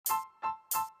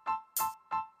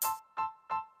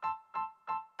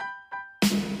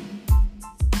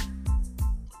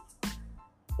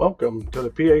Welcome to the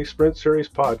PA Sprint Series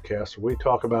podcast, where we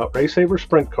talk about Race Saver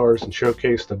sprint cars and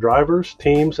showcase the drivers,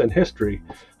 teams, and history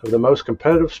of the most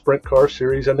competitive sprint car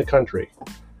series in the country.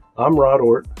 I'm Rod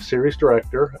Ort, Series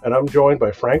Director, and I'm joined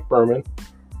by Frank Berman,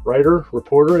 writer,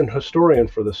 reporter, and historian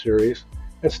for the series,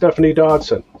 and Stephanie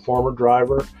Dodson, former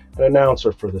driver and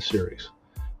announcer for the series.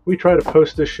 We try to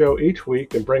post this show each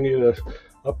week and bring you the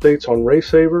updates on Race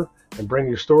Saver and bring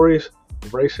you stories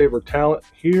of Race Saver talent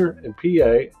here in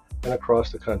PA and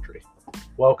across the country.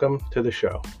 Welcome to the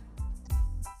show.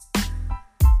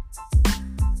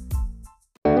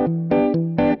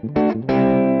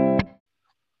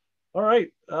 All right,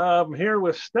 I'm here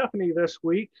with Stephanie this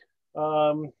week.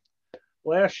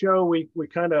 Last show, we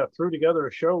kind of threw together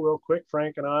a show real quick,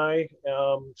 Frank and I.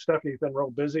 Stephanie's been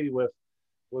real busy with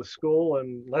school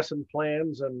and lesson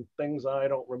plans and things I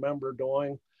don't remember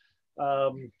doing.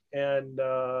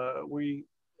 We,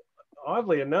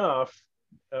 oddly enough,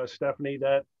 Stephanie,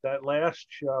 that last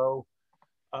show,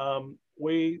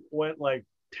 we went like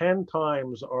 10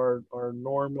 times our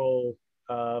normal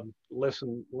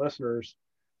listeners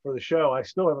for the show. I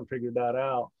still haven't figured that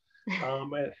out.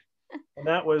 And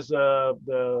that was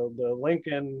the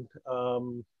Lincoln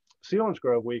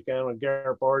Selinsgrove weekend when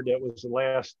Garrett Bard, that was the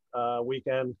last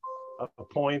weekend of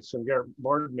points, and Garrett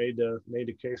Bard made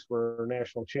the case for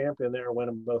national champion there,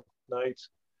 winning both nights.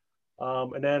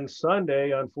 And then Sunday,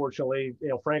 unfortunately,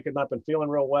 Frank had not been feeling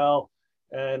real well.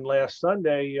 And last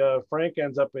Sunday, Frank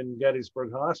ends up in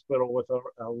Gettysburg Hospital with a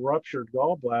ruptured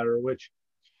gallbladder, which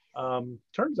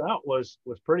turns out was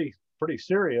pretty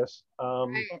serious.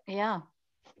 Right. Yeah.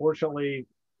 Fortunately,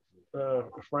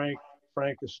 Frank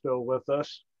is still with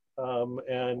us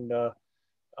and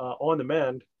on the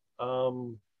mend.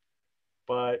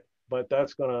 But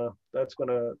that's gonna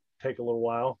take a little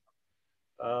while.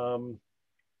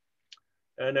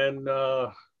 And then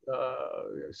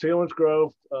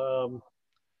Selinsgrove,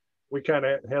 we kind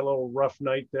of had a little rough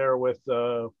night there with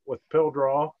pill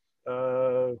draw.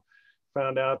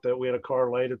 Found out that we had a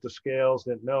car late at the scales,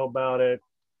 didn't know about it.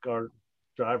 Our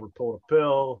driver pulled a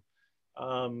pill.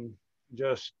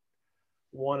 Just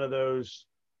one of those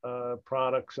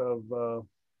products of the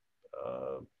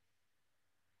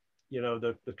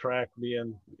track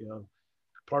being,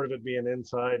 part of it being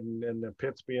inside and the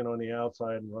pits being on the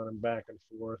outside and running back and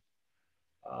forth.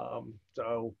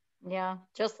 So yeah,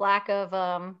 just lack of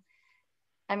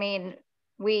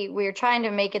we're trying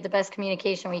to make it the best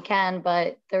communication we can,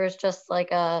 but there was just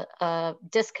like a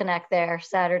disconnect there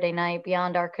Saturday night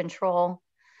beyond our control.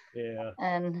 Yeah.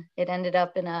 And it ended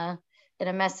up in a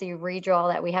messy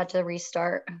redraw that we had to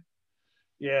restart.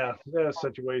 Yeah, that's a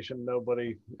situation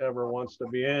nobody ever wants to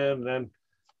be in. And then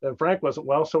Frank wasn't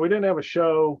well, so we didn't have a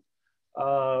show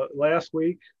last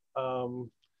week. We're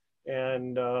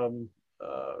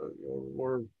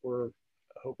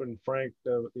hoping Frank,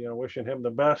 wishing him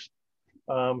the best.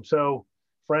 So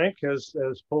Frank has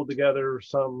pulled together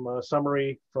some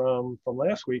summary from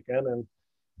last weekend, and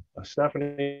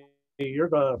Stephanie, you're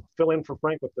going to fill in for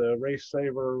Frank with the Race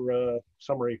Saver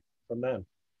summary from then.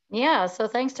 Yeah, so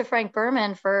thanks to Frank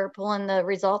Berman for pulling the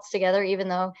results together, even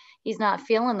though he's not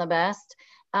feeling the best.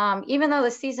 Even though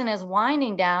the season is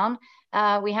winding down,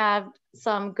 we have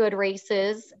some good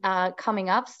races coming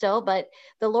up still, but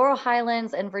the Laurel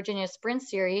Highlands and Virginia Sprint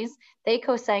Series, they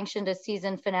co-sanctioned a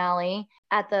season finale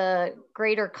at the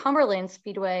Greater Cumberland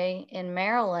Speedway in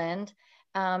Maryland.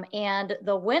 And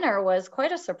the winner was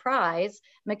quite a surprise.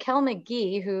 Mikkel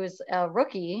McGee, who's a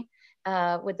rookie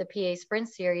with the PA Sprint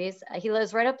Series. He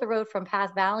lives right up the road from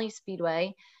Path Valley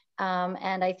Speedway.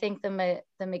 And I think the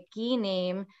McGee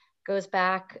name goes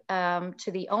back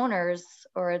to the owners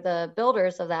or the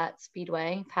builders of that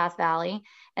speedway, Path Valley.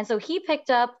 And so he picked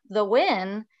up the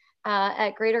win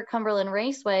at Greater Cumberland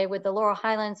Raceway with the Laurel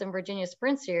Highlands and Virginia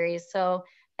Sprint Series. So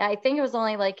I think it was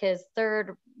only like his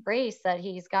third race that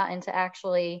he's gotten to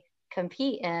actually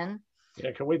compete in. Yeah,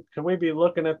 can we be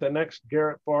looking at the next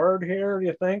Garrett Bard here,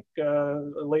 you think,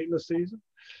 late in the season?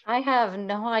 I have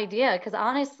no idea, because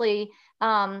honestly,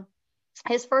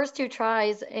 his first two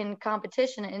tries in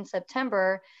competition in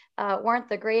September weren't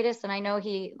the greatest, and I know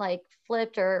he like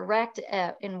flipped or wrecked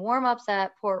in warm-ups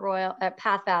at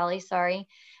Path Valley, sorry.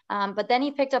 But then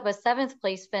he picked up a 7th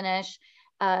place finish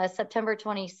September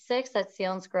 26th at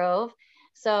Selinsgrove.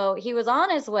 So he was on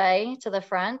his way to the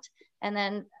front, and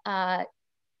then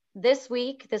this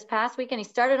past weekend, he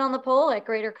started on the pole at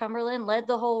Greater Cumberland, led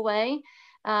the whole way,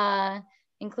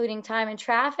 including time and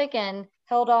traffic, and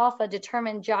held off a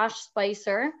determined Josh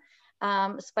Spicer.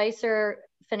 Spicer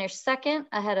finished second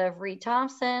ahead of Reed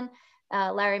Thompson,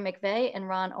 Larry McVeigh, and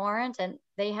Ron Orant, and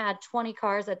they had 20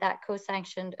 cars at that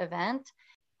co-sanctioned event.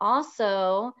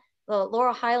 Also, the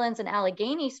Laurel Highlands and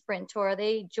Allegheny Sprint Tour,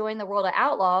 they joined the World of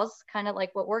Outlaws, kind of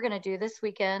like what we're going to do this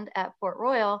weekend at Port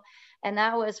Royal. And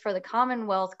that was for the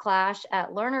Commonwealth Clash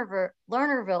at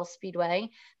Lernerville Speedway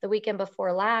the weekend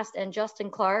before last. And Justin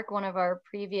Clark, one of our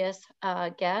previous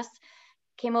guests,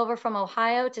 came over from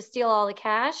Ohio to steal all the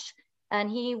cash. And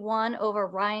he won over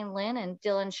Ryan Lynn and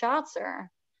Dylan Schatzer.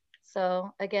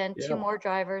 So again, two more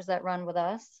drivers that run with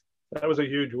us. That was a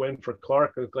huge win for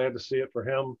Clark. I was glad to see it for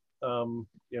him.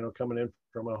 Coming in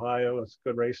from Ohio, it's a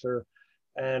good racer,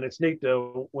 and it's neat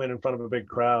to win in front of a big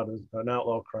crowd, an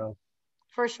outlaw crowd.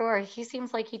 For sure, he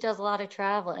seems like he does a lot of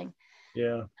traveling.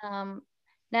 Yeah.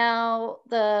 Now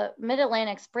the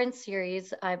Mid-Atlantic Sprint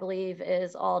Series, I believe,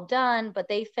 is all done, but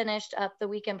they finished up the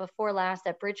weekend before last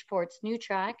at Bridgeport's new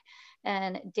track,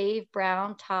 and Dave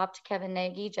Brown topped Kevin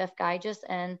Nagy, Jeff Geiges,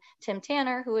 and Tim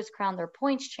Tanner, who was crowned their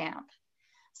points champ.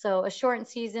 So a shortened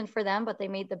season for them, but they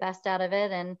made the best out of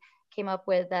it and came up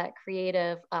with that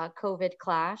creative COVID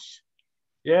clash.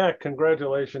 Yeah,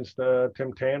 congratulations to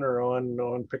Tim Tanner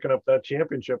on picking up that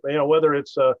championship. Whether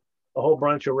it's a whole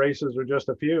bunch of races or just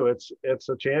a few, it's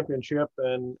a championship,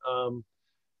 and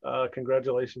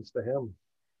congratulations to him.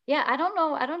 Yeah, I don't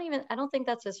know. I don't think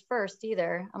that's his first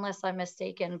either, unless I'm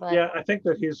mistaken. But yeah, I think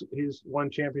that he's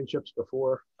won championships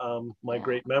before.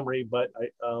 Great memory, but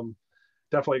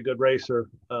definitely a good racer.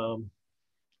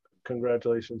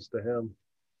 Congratulations to him.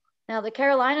 Now, the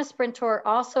Carolina Sprint Tour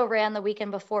also ran the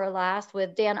weekend before last,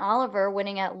 with Dan Oliver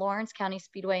winning at Lawrence County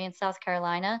Speedway in South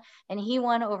Carolina, and he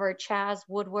won over Chaz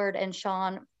Woodward and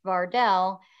Sean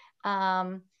Vardell.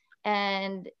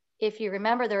 And if you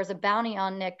remember, there was a bounty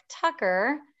on Nick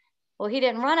Tucker. Well, he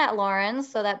didn't run at Lawrence,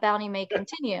 so that bounty may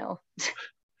continue.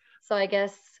 So I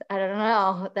guess, I don't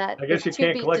know. I guess you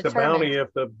can't collect a bounty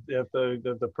if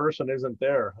the person isn't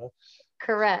there, huh?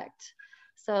 Correct.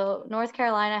 So North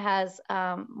Carolina has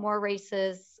more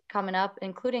races coming up,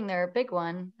 including their big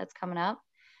one that's coming up.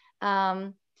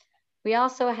 We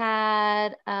also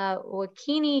had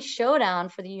Wakini Showdown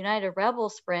for the United Rebel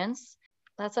Sprints.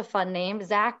 That's a fun name.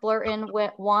 Zach Blurton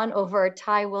won over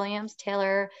Ty Williams,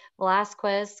 Taylor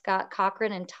Velasquez, Scott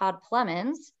Cochran, and Todd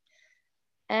Plemons.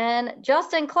 And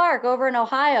Justin Clark over in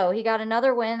Ohio, he got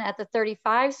another win at the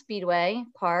 35 Speedway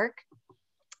Park.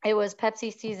 It was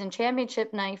Pepsi Season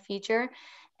Championship night feature.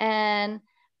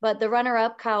 But the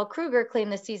runner-up, Kyle Kruger,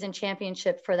 claimed the season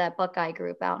championship for that Buckeye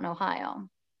group out in Ohio.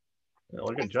 Yeah,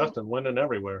 look at Justin winning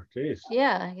everywhere. Jeez.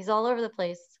 Yeah, he's all over the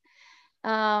place.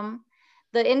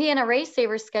 The Indiana Race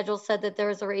Savers schedule said that there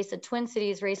was a race at Twin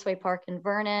Cities Raceway Park in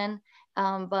Vernon,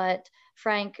 but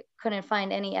Frank couldn't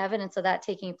find any evidence of that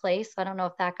taking place. So I don't know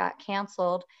if that got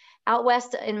canceled. Out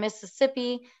west in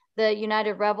Mississippi, the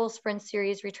United Rebel Sprint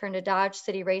Series returned to Dodge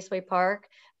City Raceway Park,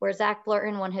 where Zach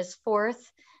Blurton won his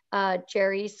fourth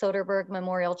Jerry Soderberg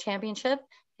Memorial Championship,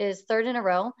 his third in a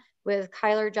row, with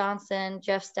Kyler Johnson,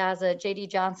 Jeff Stazza, JD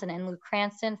Johnson, and Luke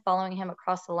Cranston following him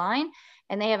across the line.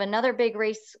 And they have another big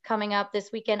race coming up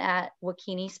this weekend at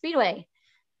Wakini Speedway.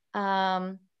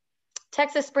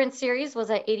 Texas Sprint Series was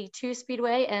at 82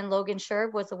 Speedway, and Logan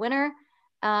Sherb was the winner.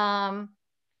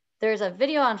 There's a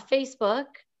video on Facebook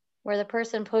where the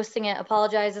person posting it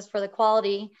apologizes for the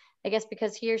quality, I guess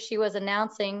because he or she was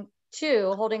announcing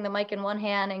too, holding the mic in one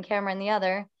hand and camera in the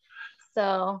other.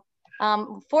 So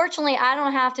fortunately, I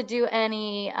don't have to do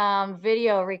any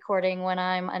video recording when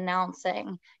I'm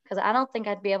announcing, because I don't think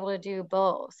I'd be able to do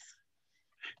both.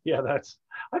 Yeah,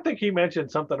 I think he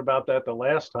mentioned something about that the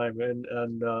last time, and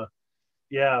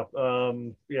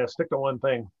stick to one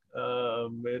thing.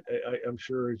 I'm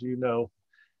sure, as you know,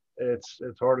 it's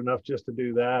hard enough just to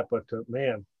do that, but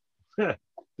man, do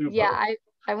yeah, both.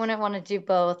 I wouldn't want to do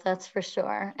both, that's for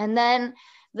sure. And then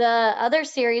the other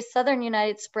series, Southern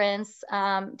United Sprints,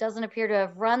 doesn't appear to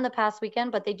have run the past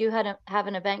weekend, but they do have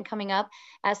an event coming up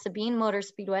at Sabine Motor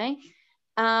Speedway.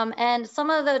 And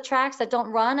some of the tracks that don't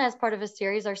run as part of a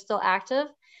series are still active,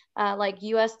 like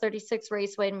US 36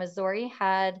 Raceway in Missouri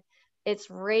had its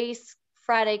race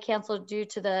Friday canceled due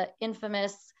to the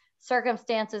infamous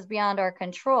circumstances beyond our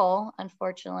control,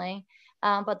 unfortunately.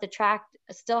 But the track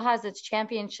still has its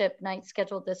championship night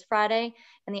scheduled this Friday,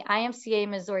 and the IMCA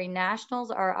Missouri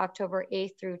Nationals are October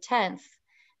 8th through 10th.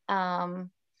 And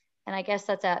I guess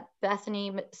that's at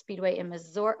Bethany Speedway in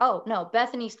Missouri. Oh, no,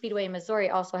 Bethany Speedway in Missouri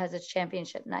also has its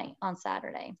championship night on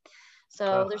Saturday.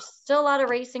 So there's still a lot of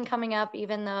racing coming up,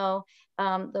 even though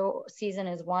the season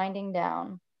is winding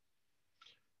down.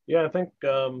 Yeah, I think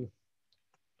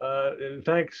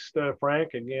thanks to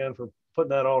Frank again for putting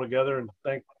that all together, and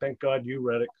thank God you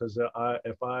read it, because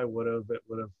if I would have, it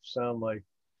would have sounded like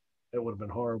It would have been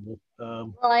horrible.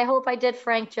 Well, I hope I did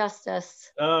Frank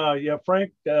justice. Yeah,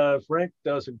 Frank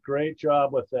does a great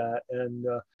job with that. And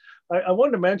I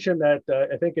wanted to mention that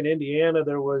I think in Indiana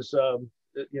there was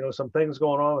some things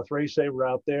going on with Race Saver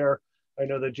out there. I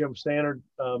know that Jim Stannard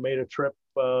made a trip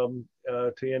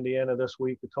to Indiana this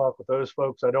week to talk with those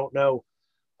folks. I don't know,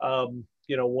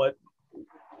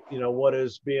 what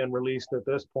is being released at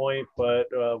this point, but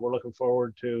we're looking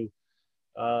forward to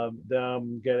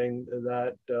them getting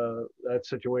that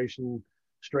situation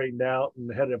straightened out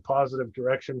and headed in a positive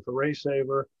direction for Race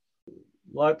Saver.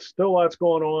 Lots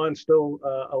going on, still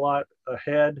a lot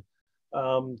ahead.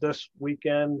 This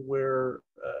weekend we're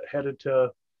headed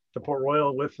to Port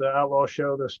Royal with the Outlaw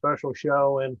Show, the special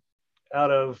show, and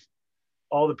out of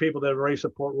all the people that race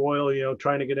at Port Royal,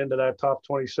 trying to get into that top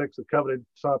 26, the coveted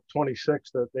top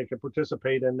 26, that they can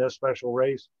participate in this special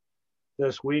race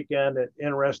this weekend. An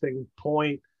interesting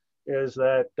point is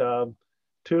that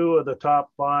two of the top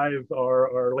 5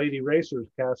 are lady racers,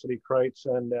 Cassidy Kreitz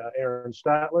and Erin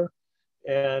Statler.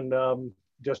 And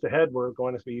just ahead, we're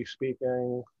going to be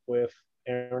speaking with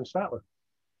Erin Statler.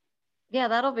 Yeah,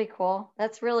 that'll be cool.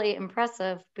 That's really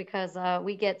impressive because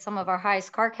we get some of our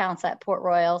highest car counts at Port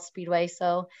Royal Speedway.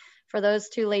 So for those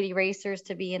 2 lady racers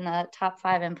to be in the top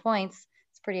 5 in points,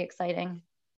 it's pretty exciting.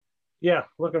 Yeah,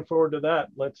 looking forward to that.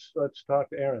 Let's talk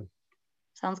to Erin.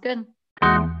 Sounds good.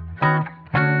 All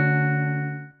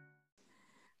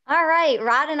right,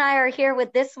 Rod and I are here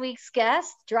with this week's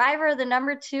guest, driver of the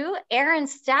number 2, Erin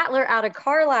Statler out of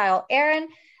Carlisle. Erin,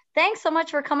 thanks so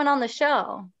much for coming on the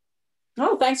show.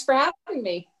 Oh, thanks for having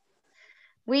me.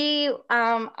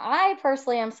 I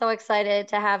personally am so excited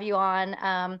to have you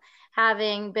on,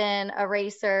 having been a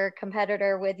racer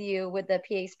competitor with you with the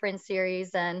PA Sprint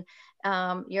Series, and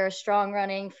you're a strong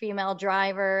running female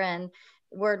driver, and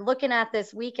we're looking at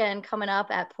this weekend coming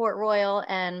up at Port Royal,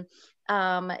 and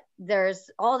there's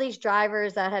all these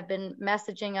drivers that have been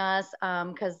messaging us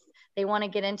because they want to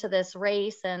get into this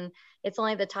race, and it's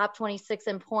only the top 26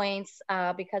 in points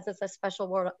because it's a special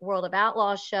World of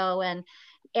Outlaws show. And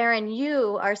Erin,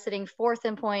 you are sitting 4th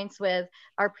in points with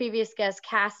our previous guest,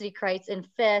 Cassidy Kreitz, in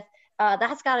 5th.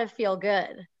 That's got to feel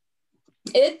good.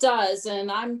 It does.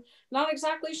 And I'm not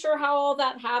exactly sure how all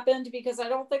that happened because I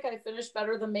don't think I finished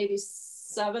better than maybe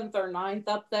 7th or 9th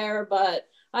up there, but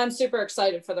I'm super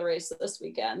excited for the race this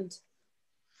weekend.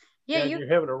 Yeah,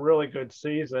 you're having a really good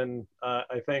season.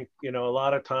 I think, a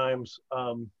lot of times,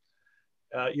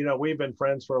 we've been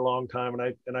friends for a long time,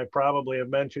 and I probably have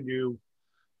mentioned you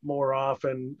more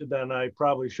often than I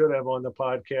probably should have on the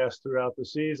podcast throughout the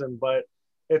season, but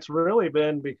it's really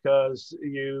been because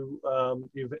you've,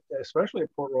 especially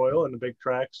at Port Royal and the big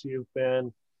tracks, you've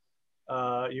been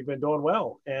doing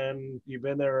well, and you've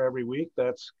been there every week.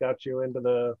 That's got you into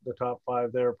the top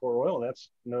 5 there at Port Royal, and that's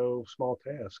no small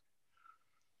task.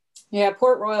 Yeah,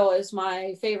 Port Royal is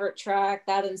my favorite track,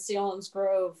 that in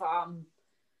Selinsgrove.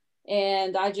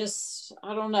 And I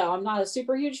don't know, I'm not a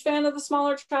super huge fan of the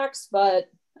smaller tracks, but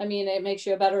I mean, it makes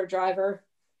you a better driver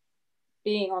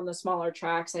being on the smaller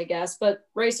tracks, I guess. But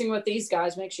racing with these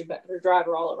guys makes you a better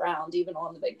driver all around, even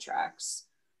on the big tracks.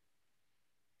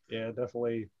 Yeah,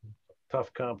 definitely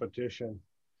tough competition.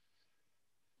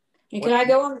 And can I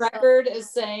go on record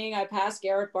as saying I passed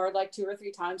Garrett Bard like 2 or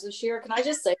 3 times this year? Can I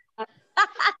just say that?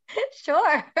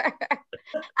 Sure.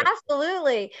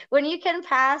 Absolutely. When you can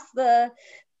pass the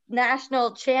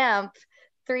national champ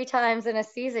 3 times in a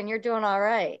season, you're doing all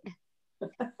right.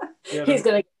 Yeah, he's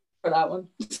going to for that one.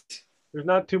 There's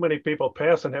not too many people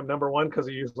passing him. Number 1, because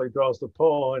he usually draws the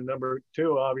pole, and number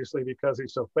 2, obviously, because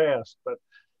he's so fast. But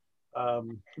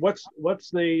what's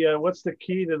the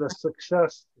key to the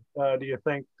success? Do you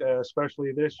think,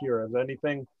 especially this year? Is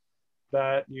anything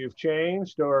that you've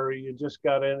changed, or you just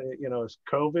got in? Has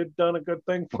COVID done a good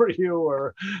thing for you,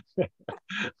 or?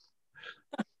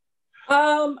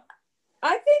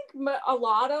 I think a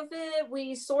lot of it,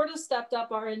 we sort of stepped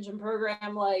up our engine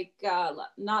program, like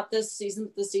not this season,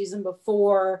 the season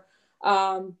before.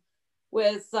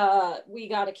 We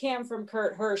got a cam from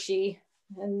Kurt Hershey,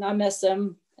 and I miss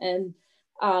him. And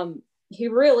he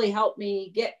really helped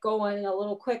me get going a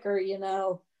little quicker,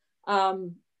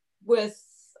 with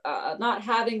not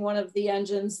having one of the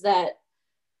engines that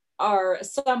are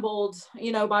assembled,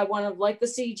 by one of like the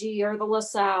CG or the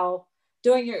LaSalle.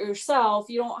 Doing it yourself,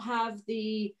 you don't have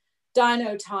the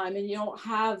dyno time, and you don't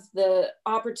have the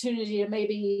opportunity to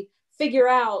maybe figure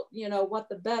out, what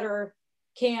the better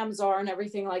cams are and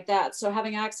everything like that. So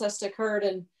having access to Kurt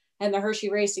and the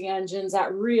Hershey Racing engines,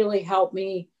 that really helped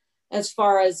me as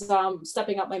far as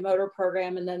stepping up my motor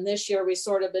program. And then this year we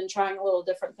sort of been trying a little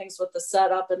different things with the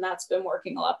setup, and that's been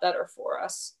working a lot better for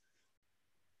us.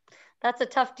 That's a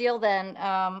tough deal then,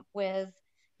 with,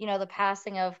 the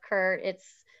passing of Kurt. It's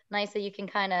nice that you can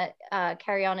kind of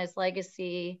carry on his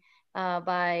legacy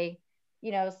by,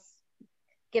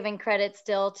 giving credit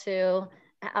still to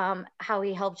how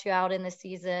he helped you out in the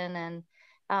season.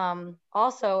 And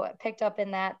also picked up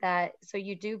in that, so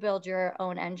you do build your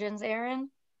own engines, Erin?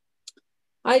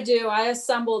 I do. I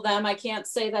assemble them. I can't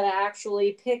say that I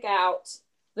actually pick out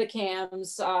the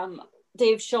cams.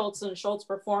 Dave Schultz and Schultz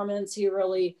Performance, he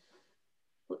really,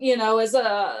 is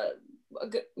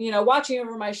watching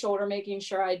over my shoulder, making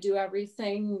sure I do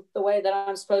everything the way that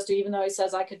I'm supposed to, even though he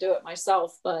says I could do it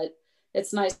myself. But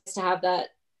it's nice to have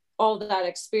all that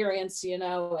experience,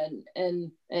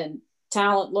 and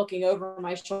talent looking over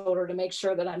my shoulder to make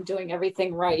sure that I'm doing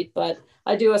everything right. But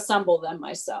I do assemble them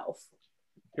myself.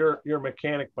 You're a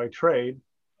mechanic by trade,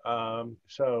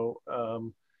 so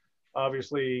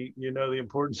obviously the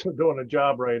importance of doing a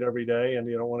job right every day, and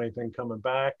you don't want anything coming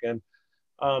back. And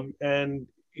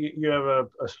you have a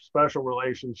special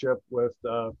relationship with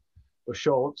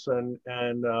Schultz,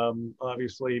 and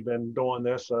obviously been doing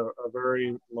this a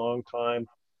very long time.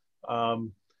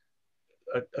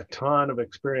 A ton of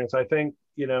experience. I think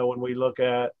when we look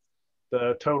at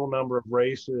the total number of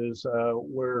races,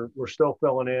 we're still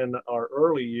filling in our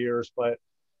early years, but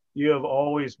you have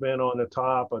always been on the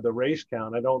top of the race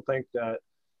count. I don't think that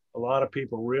a lot of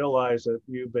people realize that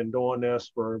you've been doing this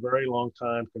for a very long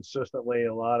time, consistently,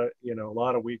 a lot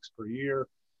of weeks per year.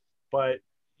 But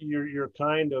you're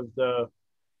kind of the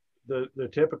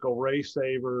typical race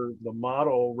saver, the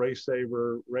model race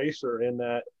saver racer, in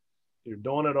that you're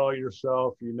doing it all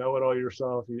yourself. You know it all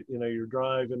yourself. You're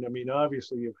driving. I mean,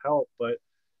 obviously you've helped, but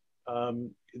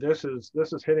this is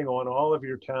hitting on all of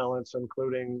your talents,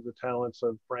 including the talents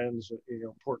of friends,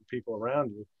 important people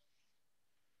around you.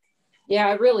 Yeah,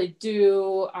 I really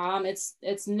do.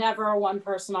 It's never a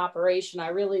one-person operation. I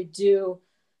really do.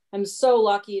 I'm so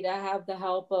lucky to have the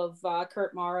help of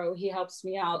Kurt Morrow. He helps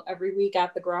me out every week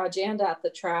at the garage and at the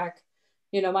track.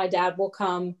 My dad will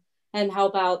come and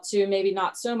help out too, maybe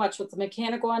not so much with the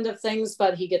mechanical end of things,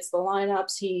 but he gets the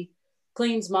lineups, he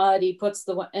cleans mud, he puts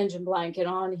the engine blanket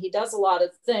on, he does a lot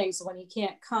of things. When he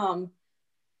can't come,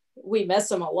 we miss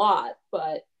him a lot,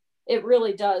 but it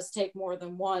really does take more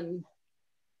than one.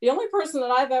 The only person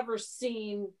that I've ever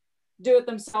seen do it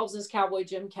themselves is Cowboy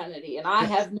Jim Kennedy, and I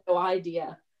have no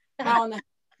idea how in the heck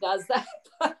he does that,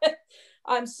 but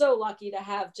I'm so lucky to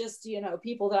have just,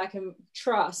 people that I can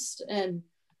trust, and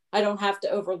I don't have to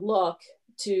overlook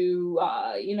to,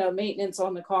 maintenance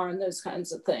on the car and those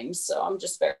kinds of things. So I'm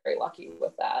just very lucky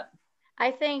with that. I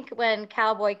think when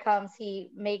Cowboy comes, he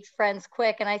makes friends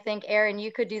quick. And I think, Erin,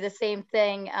 you could do the same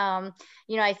thing.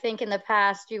 I think in the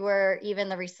past, you were even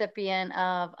the recipient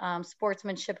of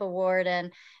Sportsmanship Award.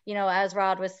 And, as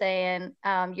Rod was saying,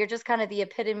 you're just kind of the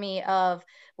epitome of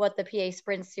what the PA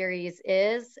Sprint Series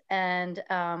is. And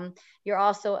you're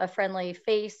also a friendly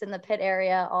face in the pit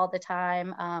area all the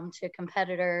time to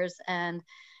competitors. And,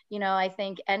 I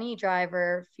think any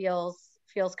driver feels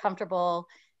comfortable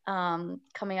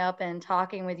coming up and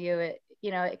talking with you.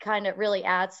 It kind of really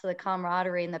adds to the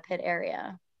camaraderie in the pit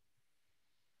area.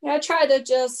 Yeah, I try to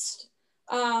just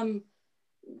think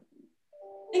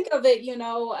of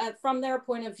it, from their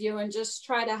point of view, and just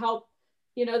try to help,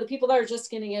 the people that are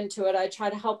just getting into it. I try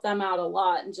to help them out a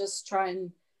lot and just try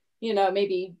and,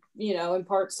 maybe,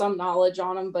 impart some knowledge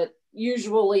on them, but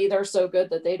usually they're so good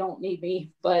that they don't need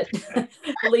me, but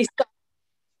at least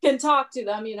can talk to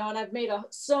them, and I've made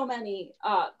so many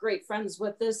great friends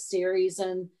with this series,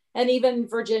 and even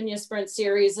Virginia Sprint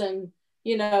Series, and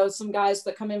some guys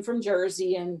that come in from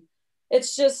Jersey, and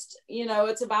it's just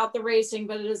it's about the racing,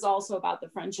 but it is also about the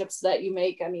friendships that you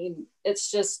make. I mean,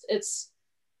 it's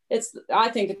I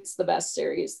think it's the best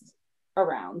series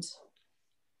around.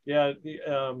 Yeah,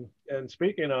 and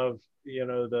speaking of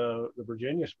the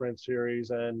Virginia Sprint Series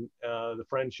and the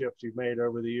friendships you've made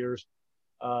over the years.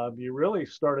 You really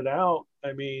started out,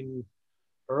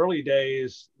 early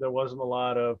days, there wasn't a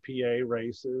lot of PA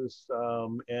races,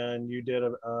 and you did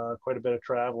quite a bit of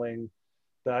traveling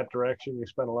that direction. You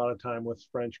spent a lot of time with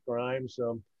French Grimes.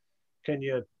 Can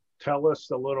you tell us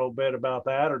a little bit about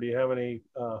that, or do you have any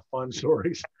fun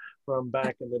stories from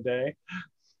back in the day?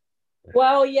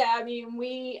 Well, yeah,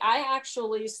 I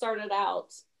actually started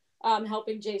out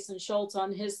helping Jason Schultz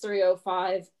on his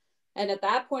 305. And at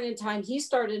that point in time, he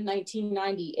started in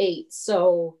 1998.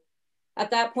 So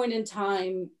at that point in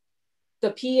time,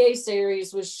 the PA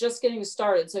Series was just getting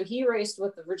started. So he raced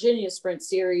with the Virginia Sprint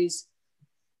Series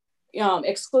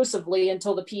exclusively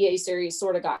until the PA Series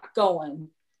sort of got going.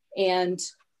 And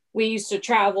we used to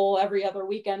travel every other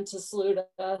weekend to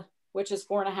Saluda which is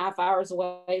 4.5 hours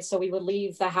away. So we would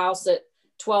leave the house at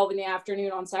 12 in the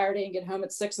afternoon on Saturday and get home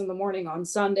at 6 in the morning on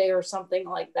Sunday or something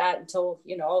like that until,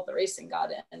 you know, all the racing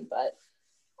got in. But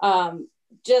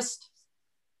just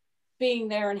being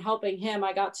there and helping him,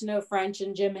 I got to know French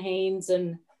and Jim Haynes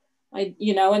and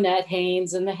Annette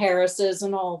Haynes and the Harrises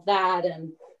and all of that.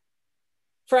 And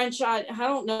French, I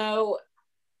don't know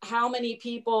how many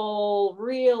people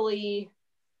really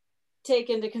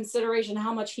take into consideration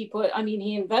how much he put. I mean,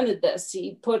 he invented this.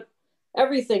 He put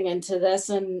everything into this.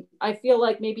 And I feel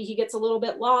like maybe he gets a little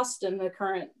bit lost in the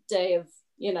current day of,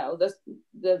 you know,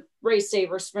 the Race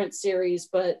Saver Sprint Series,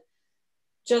 but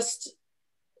just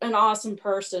an awesome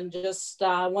person. Just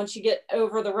once you get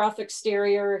over the rough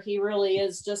exterior, he really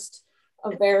is just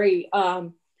a very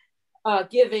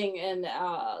giving and,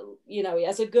 you know, he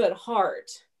has a good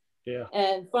heart. Yeah.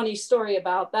 And funny story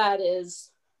about that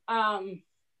is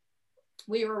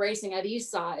we were racing at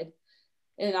Eastside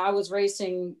and I was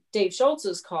racing Dave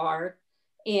Schultz's car.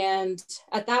 And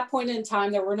at that point in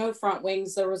time, there were no front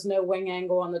wings. There was no wing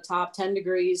angle on the top, 10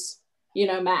 degrees, you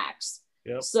know, max.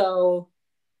 Yep. So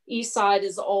Eastside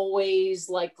is always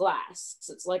like glass.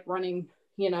 It's like running,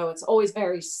 you know, it's always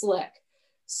very slick.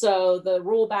 So the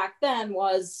rule back then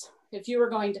was if you were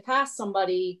going to pass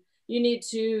somebody, you need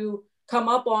to come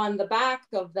up on the back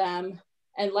of them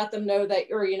and let them know that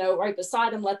you're, you know, right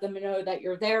beside them, let them know that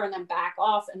you're there and then back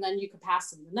off. And then you could pass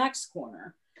them the next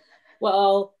corner.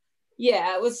 Well,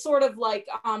 yeah, it was sort of like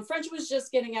French was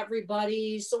just getting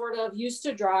everybody sort of used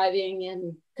to driving,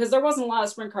 and because there wasn't a lot of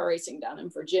sprint car racing down in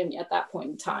Virginia at that point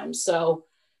in time. So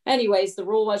anyways, the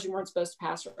rule was you weren't supposed to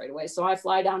pass right away. So I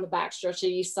fly down the back stretch of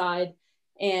Eastside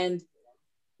and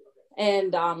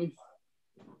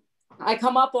I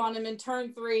come up on him in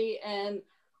turn 3 and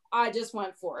I just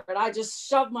went for it. I just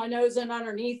shoved my nose in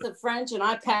underneath the French and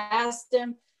I passed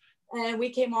him and we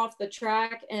came off the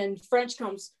track and French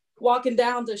comes walking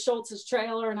down to Schultz's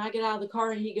trailer and I get out of the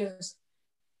car and he goes,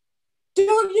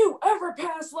 "Don't you ever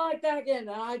pass like that again."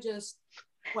 And I just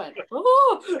went,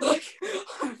 oh, like,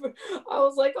 I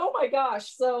was like, oh my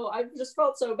gosh. So I just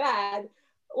felt so bad.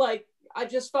 Like, I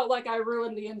just felt like I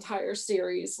ruined the entire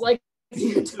series, like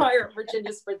the entire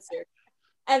Virginia Sprint Series.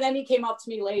 And then he came up to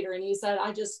me later and he said,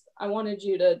 I wanted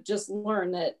you to just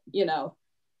learn that, you know,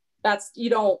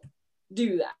 you don't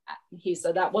do that. He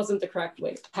said that wasn't the correct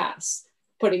way to pass,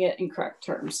 putting it in correct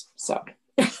terms. So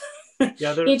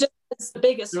Yeah, he just has the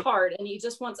biggest heart and he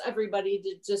just wants everybody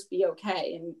to just be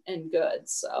okay and good.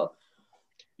 So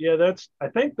yeah, I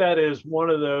think that is one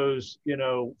of those, you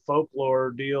know,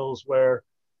 folklore deals where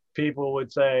people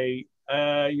would say,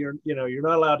 you're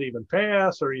not allowed to even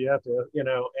pass, or you have to, you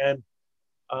know, and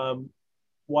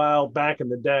while back in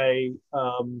the day,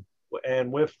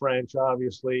 and with French,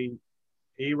 obviously,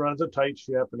 he runs a tight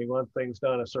ship and he wants things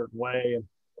done a certain way.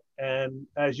 And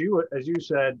as you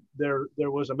said, there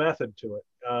was a method to it.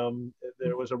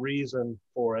 There was a reason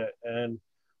for it, and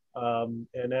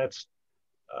that's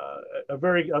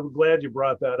I'm glad you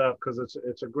brought that up because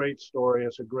it's a great story.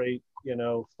 It's a great, you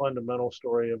know, fundamental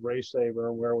story of Race Saver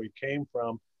and where we came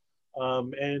from.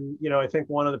 And, you know, I think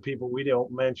one of the people we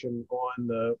don't mention on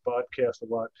the podcast a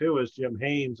lot too is Jim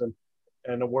Haynes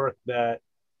and the work that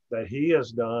he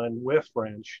has done with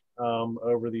French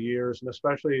over the years, and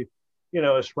especially, you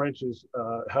know, as French's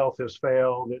health has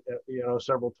failed, you know,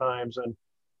 several times,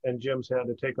 and Jim's had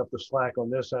to take up the slack on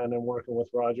this end and working with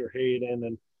Roger Hayden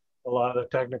and a lot of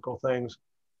the technical things.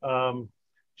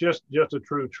 Just a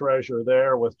true treasure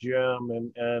there with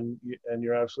Jim, and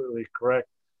you're absolutely correct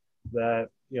that,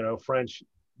 you know, French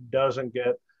doesn't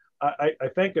get. I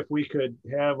think if we could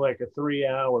have like a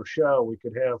 3-hour show, we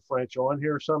could have French on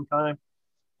here sometime.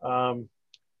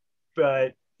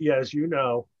 But yeah, as you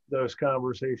know, those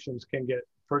conversations can get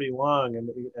pretty long,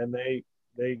 and they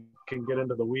can get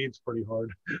into the weeds pretty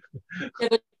hard. Yeah,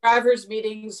 the drivers'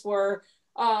 meetings were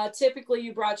typically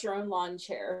you brought your own lawn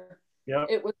chair. Yeah,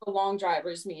 it was a long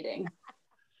drivers' meeting.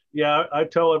 Yeah, I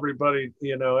tell everybody,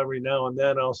 you know, every now and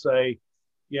then I'll say,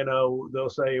 you know, they'll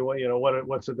say, well, you know,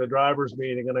 what's at the drivers'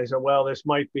 meeting, and I said, well, this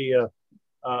might be a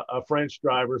French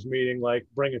drivers' meeting, like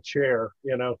bring a chair,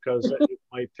 you know, because it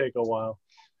might take a while.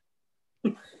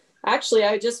 Actually,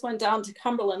 I just went down to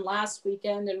Cumberland last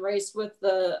weekend and raced with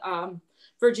the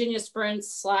Virginia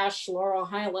Sprints / Laurel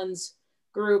Highlands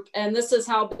group. And this is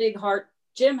how big heart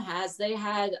Jim has. They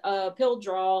had a pill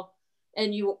draw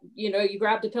and you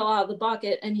grabbed a pill out of the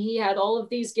bucket and he had all of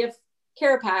these gift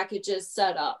care packages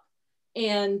set up.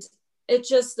 And it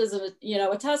just is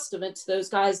a testament to those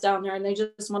guys down there. And they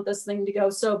just want this thing to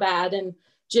go so bad. And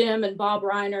Jim and Bob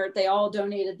Reinert, they all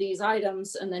donated these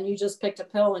items, and then you just picked a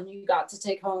pill and you got to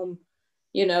take home.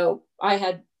 You know, I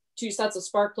had 2 sets of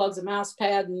spark plugs, a mouse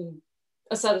pad, and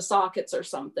a set of sockets or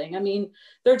something. I mean,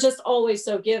 they're just always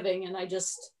so giving. And I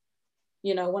just,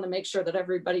 want to make sure that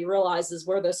everybody realizes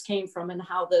where this came from and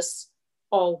how this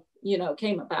all,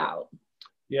 came about.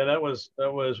 Yeah, that was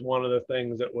one of the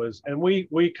things that was, and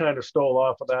we kind of stole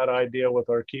off of that idea with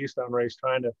our Keystone race,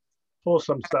 trying to pull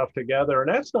some stuff together,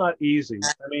 and that's not easy.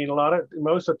 I mean,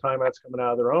 most of the time that's coming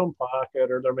out of their own pocket,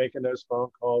 or they're making those phone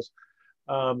calls.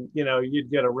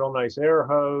 You'd get a real nice air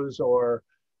hose or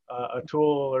a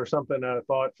tool or something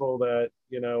thoughtful that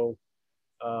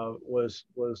was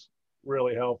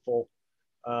really helpful.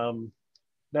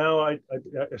 Now I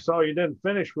saw you didn't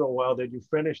finish real well. Did you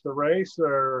finish the race,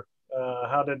 or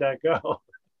how did that go?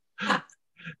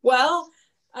 Well,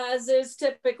 as is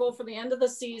typical for the end of the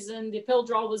season, the pill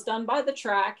draw was done by the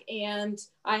track, and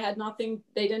I had nothing.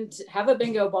 They didn't have a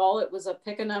bingo ball. It was a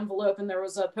pick an envelope, and there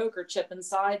was a poker chip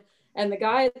inside. And the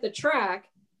guy at the track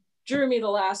drew me the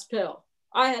last pill.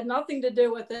 I had nothing to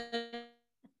do with it.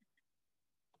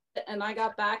 And I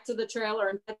got back to the trailer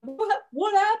and said,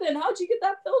 what happened? How'd you get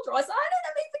that pill draw? I said, I didn't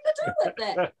have anything to do with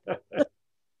it.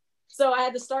 So I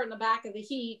had to start in the back of the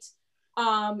heat.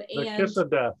 The kiss of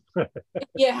death.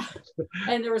 Yeah.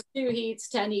 And there was 2 heats,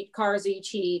 10 cars each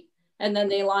heat. And then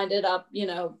they lined it up,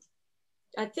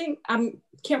 I think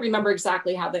can't remember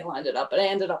exactly how they lined it up, but I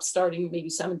ended up starting maybe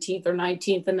 17th or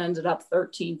 19th and ended up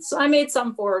 13th. So I made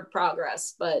some forward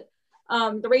progress, but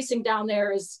the racing down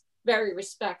there is very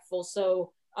respectful.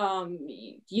 So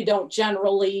you don't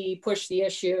generally push the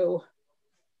issue.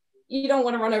 You don't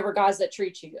want to run over guys that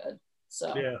treat you good.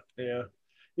 So yeah.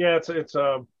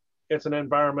 It's an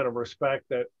environment of respect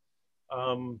that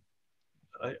I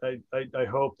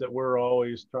hope that we're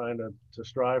always trying to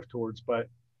strive towards, but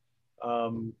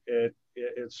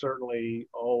it's certainly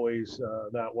always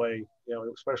that way,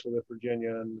 especially with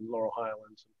Virginia and Laurel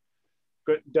Highlands.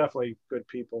 Definitely good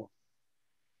people.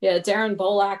 Yeah, Darren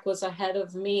Bolak was ahead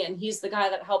of me, and he's the guy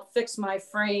that helped fix my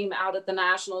frame out at the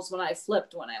Nationals when I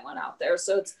flipped when I went out there.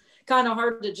 So it's kind of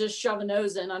hard to just shove a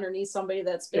nose in underneath somebody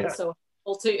that's been so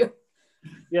helpful to you.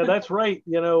 Yeah, that's right.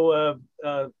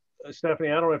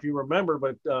 Stephanie, I don't know if you remember,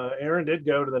 but Aaron did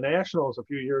go to the Nationals a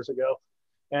few years ago,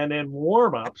 and in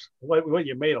warm-ups, what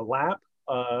you made a lap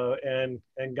and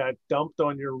got dumped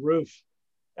on your roof,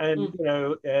 and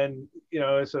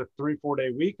it's a 3-4 day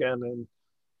weekend, and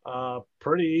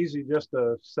pretty easy just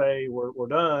to say we're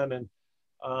done, and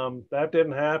that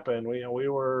didn't happen. We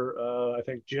were I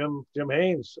think Jim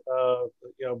Haynes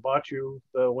bought you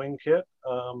the wing kit,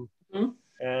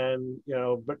 and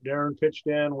but Darren pitched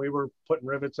in. We were putting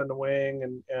rivets in the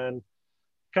wing, and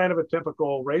kind of a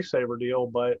typical Race Saver deal,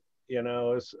 but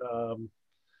it's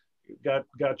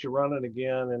got you running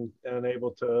again and able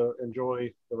to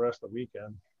enjoy the rest of the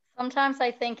weekend. Sometimes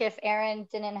I think if Erin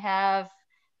didn't have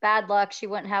bad luck, she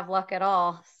wouldn't have luck at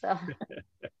all. So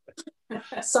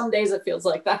some days it feels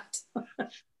like that. And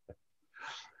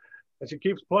she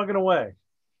keeps plugging away.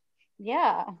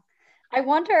 Yeah. I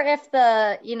wonder if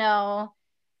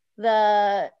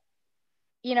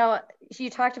you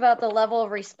talked about the level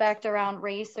of respect around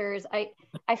racers. I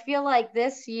feel like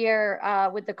this year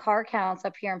with the car counts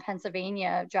up here in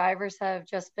Pennsylvania, drivers have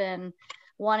just been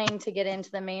wanting to get into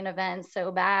the main event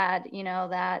so bad,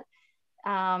 that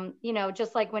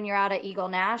just like when you're out at Eagle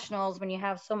Nationals, when you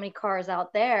have so many cars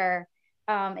out there,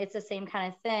 it's the same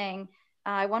kind of thing.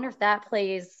 I wonder if that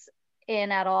plays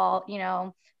in at all,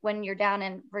 when you're down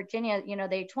in Virginia,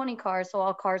 they have 20 cars, so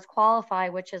all cars qualify,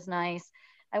 which is nice.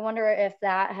 I wonder if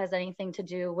that has anything to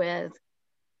do with,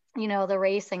 the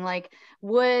racing. Like,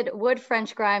 would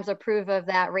French Grimes approve of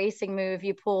that racing move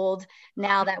you pulled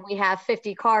now that we have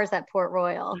 50 cars at Port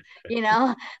Royal?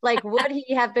 Like, would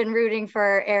he have been rooting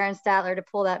for Aaron Statler to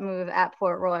pull that move at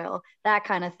Port Royal? That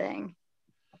kind of thing.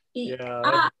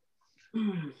 Yeah.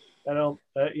 I don't,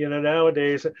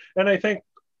 nowadays, and I think,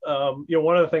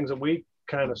 one of the things that we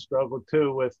kind of struggled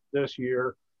too with this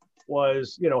year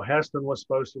was, Heston was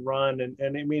supposed to run,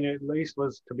 and I mean, at least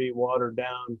was to be watered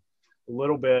down a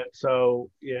little bit. So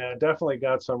yeah, definitely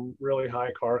got some really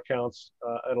high car counts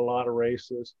at a lot of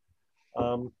races.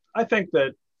 I think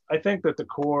that the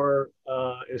core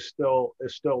is still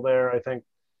there. I think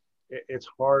it's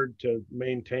hard to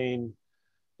maintain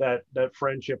that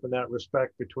friendship and that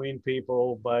respect between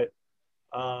people, but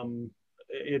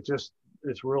it's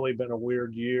really been a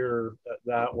weird year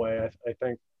that way. I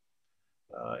think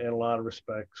in a lot of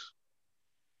respects.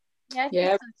 Yeah, I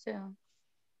think so too.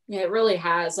 Yeah, it really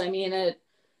has. I mean, and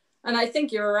I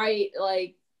think you're right.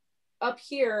 Like up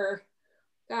here,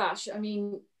 gosh, I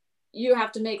mean, you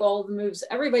have to make all the moves.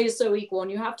 Everybody's so equal,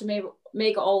 and you have to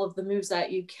make all of the moves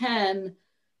that you can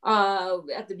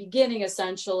at the beginning,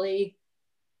 essentially.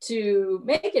 to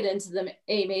make it into the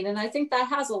A main. And I think that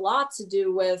has a lot to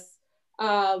do with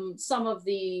some of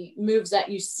the moves that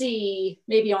you see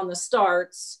maybe on the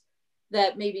starts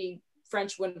that maybe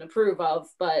French wouldn't approve of.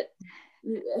 But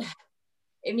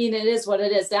I mean, it is what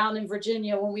it is. Down in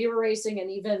Virginia, when we were racing, and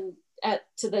even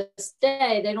to this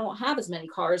day, they don't have as many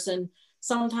cars. And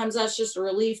sometimes that's just a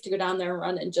relief to go down there and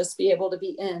run and just be able to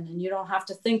be in. And you don't have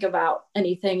to think about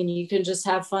anything, and you can just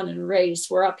have fun and race.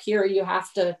 Where up here, you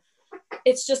have to,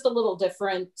 it's just a little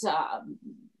different,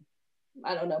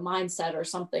 I don't know, mindset or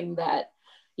something that,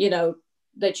 you know,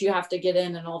 that you have to get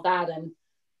in and all that. And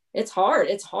it's hard.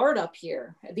 It's hard up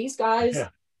here. These guys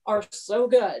are so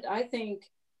good. I think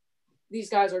these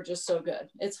guys are just so good.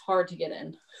 It's hard to get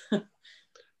in.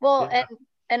 Well,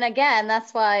 and again,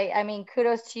 that's why, I mean,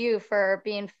 kudos to you for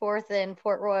being fourth in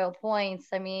Port Royal points.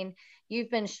 I mean,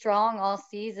 you've been strong all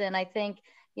season. I think,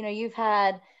 you know, you've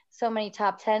had so many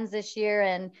top tens this year,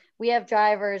 and we have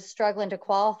drivers struggling to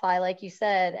qualify, like you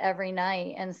said, every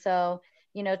night. And so,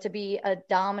 you know, to be a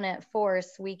dominant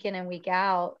force week in and week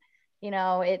out, you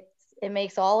know, it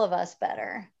makes all of us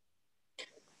better.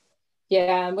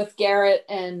 Yeah. And with Garrett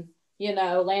and, you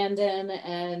know, Landon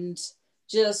and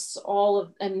just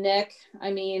and Nick,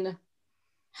 I mean,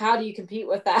 how do you compete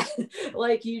with that?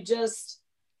 Like, you just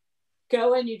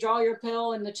go and you draw your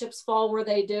pill and the chips fall where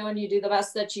they do, and you do the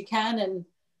best that you can. And,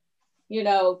 you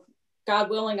know, God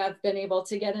willing, I've been able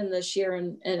to get in this year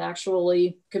and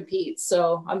actually compete.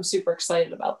 So I'm super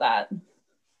excited about that.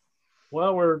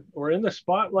 Well, we're in the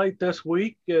spotlight this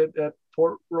week at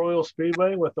Port Royal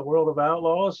Speedway with the World of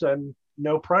Outlaws, and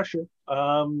no pressure.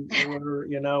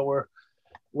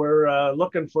 We're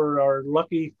looking for our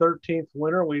lucky 13th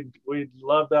winner. We'd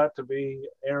love that to be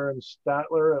Aaron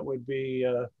Statler. It would be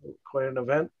quite an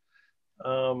event.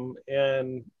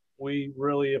 And we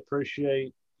really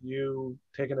appreciate you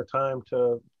taking the time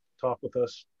to talk with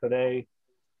us today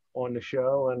on the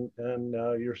show, and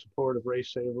your support of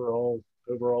Race Saver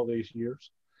over all these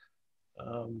years.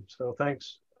 So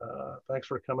thanks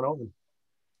for coming on.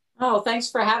 Oh, thanks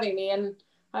for having me, and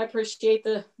I appreciate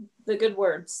the good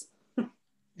words.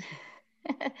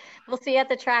 We'll see you at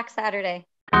the track Saturday.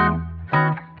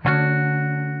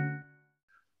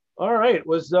 All right, it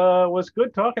was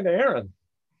good talking to Erin.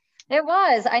 It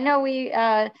was. I know we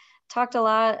talked a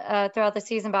lot throughout the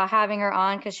season about having her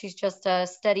on, because she's just a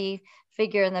steady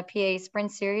figure in the PA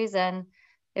Sprint Series, and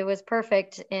it was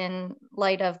perfect in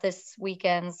light of this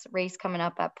weekend's race coming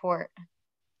up at Port.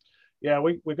 Yeah,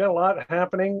 we got a lot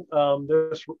happening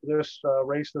this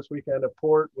race this weekend at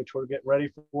Port, which we're getting ready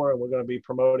for, and we're going to be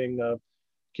promoting the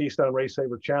Keystone Race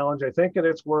Saver Challenge. I think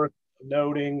it's worth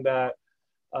noting that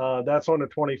that's on the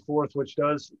 24th, which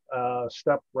does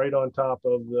step right on top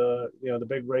of the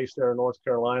big race there in North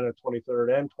Carolina,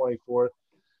 23rd and 24th.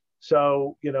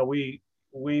 So, you know, we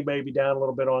may be down a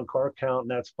little bit on car count,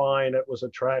 and that's fine. It was a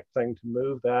track thing to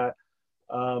move that.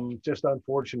 Just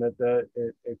unfortunate that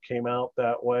it came out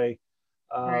that way.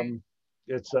 Right.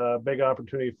 It's a big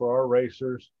opportunity for our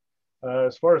racers.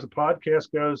 As far as the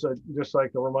podcast goes, I'd just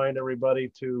like to remind everybody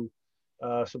to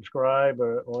subscribe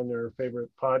on their favorite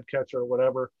podcatcher or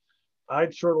whatever.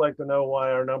 I'd sure like to know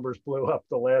why our numbers blew up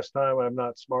the last time. I'm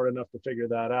not smart enough to figure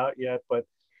that out yet, but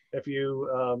if you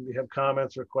have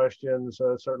comments or questions,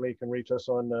 certainly you can reach us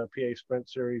on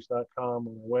pasprintseries.com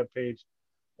on our webpage,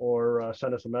 or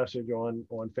send us a message on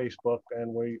Facebook,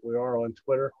 and we are on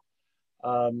Twitter.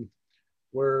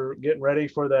 We're getting ready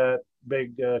for that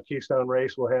big Keystone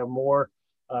race. We'll have more.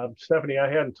 Stephanie, I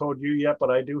hadn't told you yet,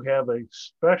 but I do have a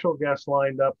special guest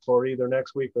lined up for either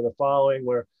next week or the following,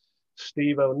 where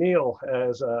Steve O'Neill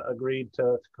has agreed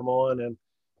to come on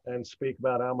and speak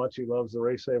about how much he loves the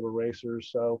Race Saver racers.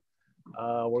 So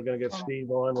we're going to get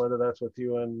Steve on, whether that's with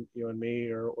you and me,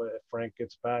 or if Frank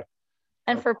gets back.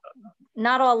 And for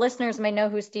not all listeners may know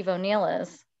who Steve O'Neill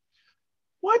is.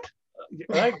 What?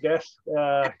 I guess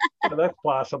that's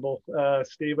possible.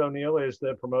 Steve O'Neill is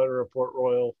the promoter of Port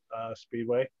Royal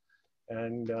Speedway.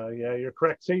 And yeah, you're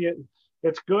correct. See,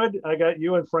 it's good. I got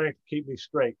you and Frank to keep me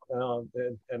straight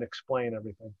and explain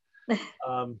everything.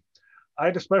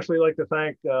 I'd especially like to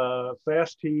thank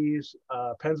Fast Tees,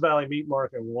 Penns Valley Meat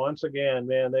Market once again.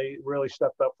 Man, they really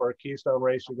stepped up for our Keystone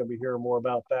race. You're going to be hearing more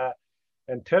about that.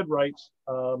 And Ted Wrights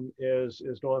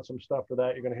is doing some stuff for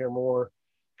that. You're going to hear more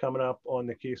coming up on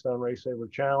the Keystone Race Saver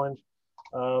Challenge.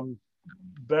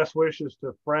 Best wishes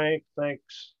to Frank.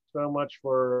 Thanks so much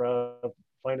for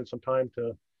finding some time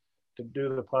to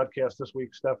do the podcast this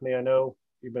week. Stephanie, I know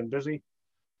you've been busy.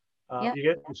 Yep.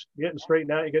 You getting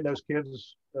straightened out. You getting those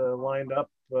kids lined up,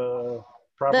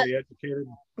 properly educated.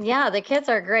 Yeah, the kids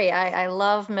are great. I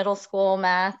love middle school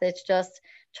math. It's just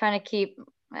trying to keep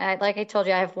Like I told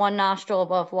you, I have one nostril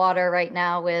above water right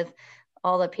now with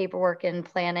all the paperwork and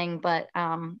planning, but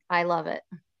I love it.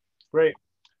 Great.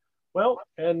 Well,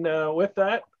 and with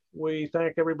that, we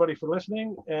thank everybody for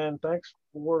listening, and thanks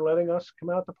for letting us come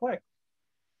out to play.